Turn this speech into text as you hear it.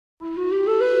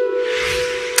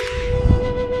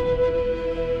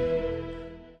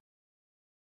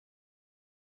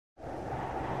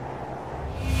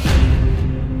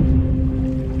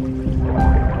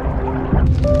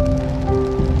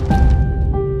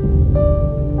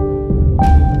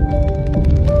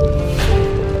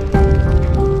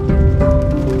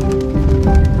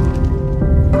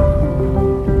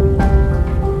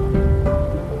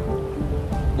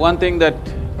thing that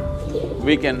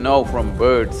we can know from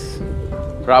birds,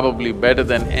 probably better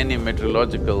than any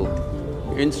meteorological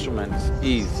instruments,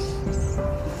 is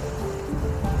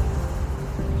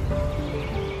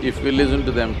if we listen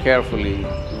to them carefully,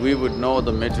 we would know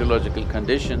the meteorological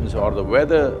conditions or the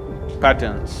weather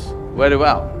patterns very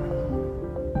well.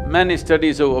 Many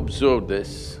studies have observed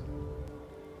this.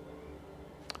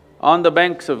 On the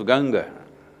banks of Ganga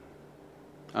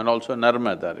and also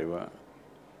Narmada river,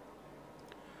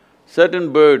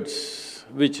 certain birds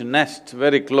which nest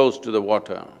very close to the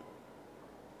water,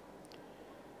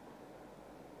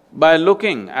 by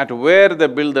looking at where they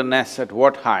build the nest, at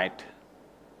what height,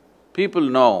 people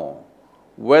know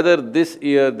whether this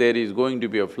year there is going to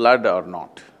be a flood or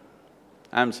not.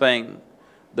 I'm saying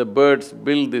the birds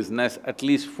build this nest at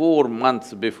least 4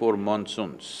 months before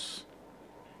monsoons.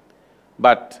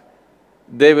 But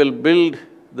they will build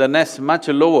the nest much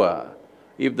lower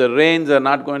if the rains are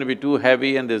not going to be too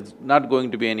heavy and there's not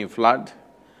going to be any flood.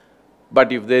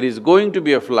 But if there is going to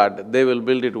be a flood, they will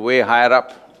build it way higher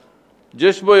up.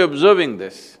 Just by observing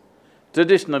this,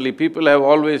 traditionally people have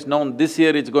always known this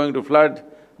year it's going to flood,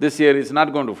 this year it's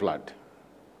not going to flood.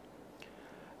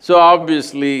 So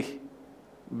obviously,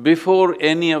 before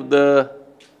any of the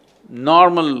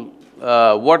normal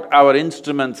what our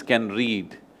instruments can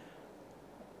read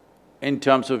in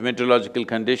terms of meteorological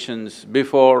conditions,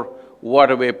 before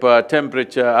water vapor,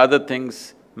 temperature, other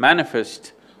things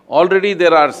manifest, already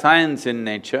there are signs in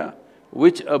nature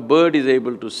which a bird is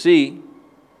able to see.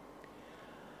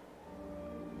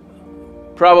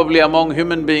 Probably among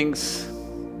human beings,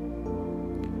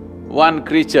 one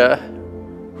creature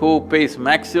who pays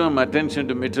maximum attention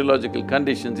to meteorological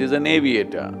conditions is an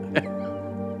aviator.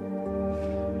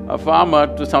 A farmer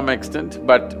to some extent,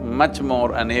 but much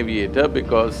more an aviator,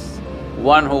 because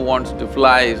one who wants to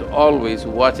fly is always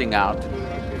watching out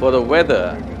for the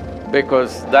weather,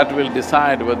 because that will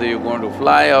decide whether you're going to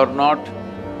fly or not,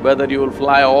 whether you will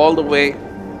fly all the way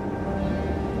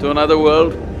to another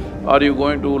world or you're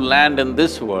going to land in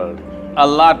this world. A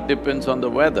lot depends on the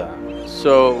weather.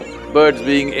 So, birds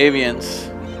being avians,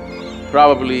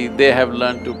 probably they have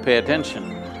learned to pay attention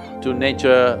to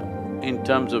nature in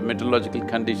terms of meteorological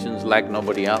conditions like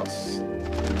nobody else.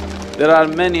 There are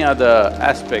many other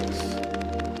aspects.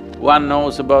 One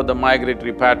knows about the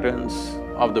migratory patterns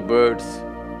of the birds.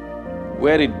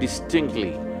 Very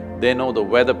distinctly, they know the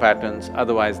weather patterns,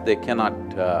 otherwise they cannot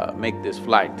make this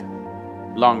flight,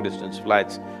 long-distance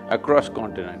flights across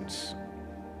continents.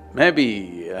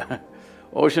 Maybe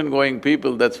ocean-going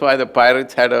people, that's why the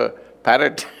pirates had a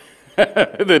parrot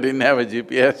they didn't have a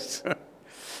GPS.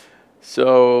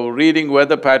 So, reading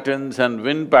weather patterns and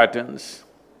wind patterns,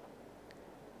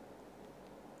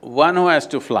 one who has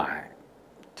to fly.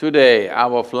 Today,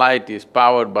 our flight is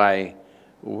powered by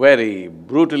very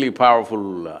brutally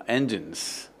powerful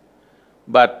engines.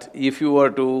 But if you were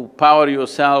to power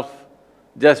yourself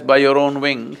just by your own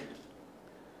wing,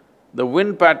 the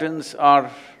wind patterns are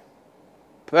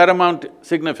paramount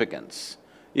significance.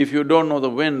 If you don't know the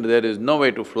wind, there is no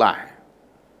way to fly.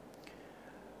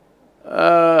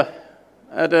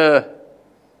 At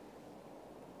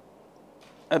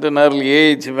an early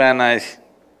age, when I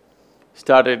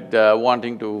started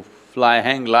wanting to fly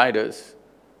hang gliders,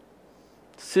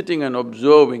 sitting and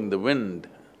observing the wind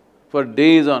for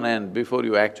days on end before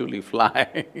you actually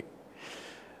fly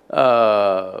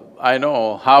I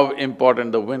know how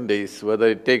important the wind is, whether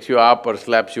it takes you up or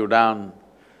slaps you down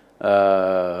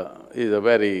is a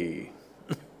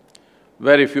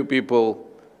very few people,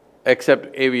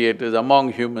 except aviators,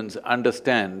 among humans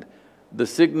understand the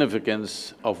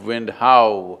significance of wind,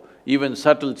 how even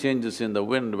subtle changes in the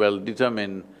wind will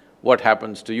determine what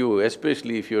happens to you,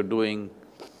 especially if you're doing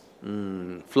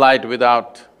flight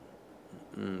without…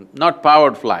 not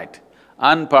powered flight,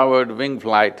 unpowered wing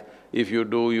flight. If you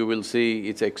do, you will see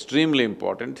it's extremely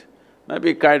important.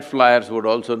 Maybe kite flyers would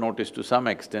also notice to some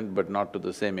extent, but not to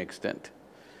the same extent.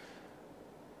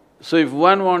 So if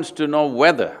one wants to know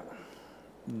weather,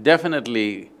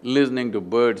 definitely listening to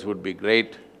birds would be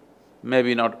great.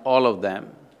 Maybe not all of them.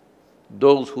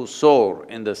 Those who soar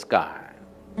in the sky,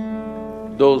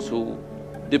 those who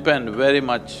depend very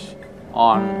much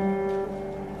on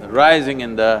rising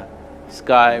in the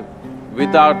sky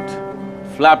without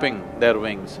flapping their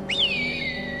wings.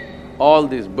 All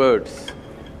these birds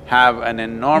have an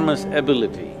enormous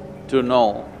ability to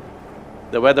know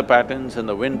the weather patterns and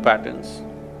the wind patterns.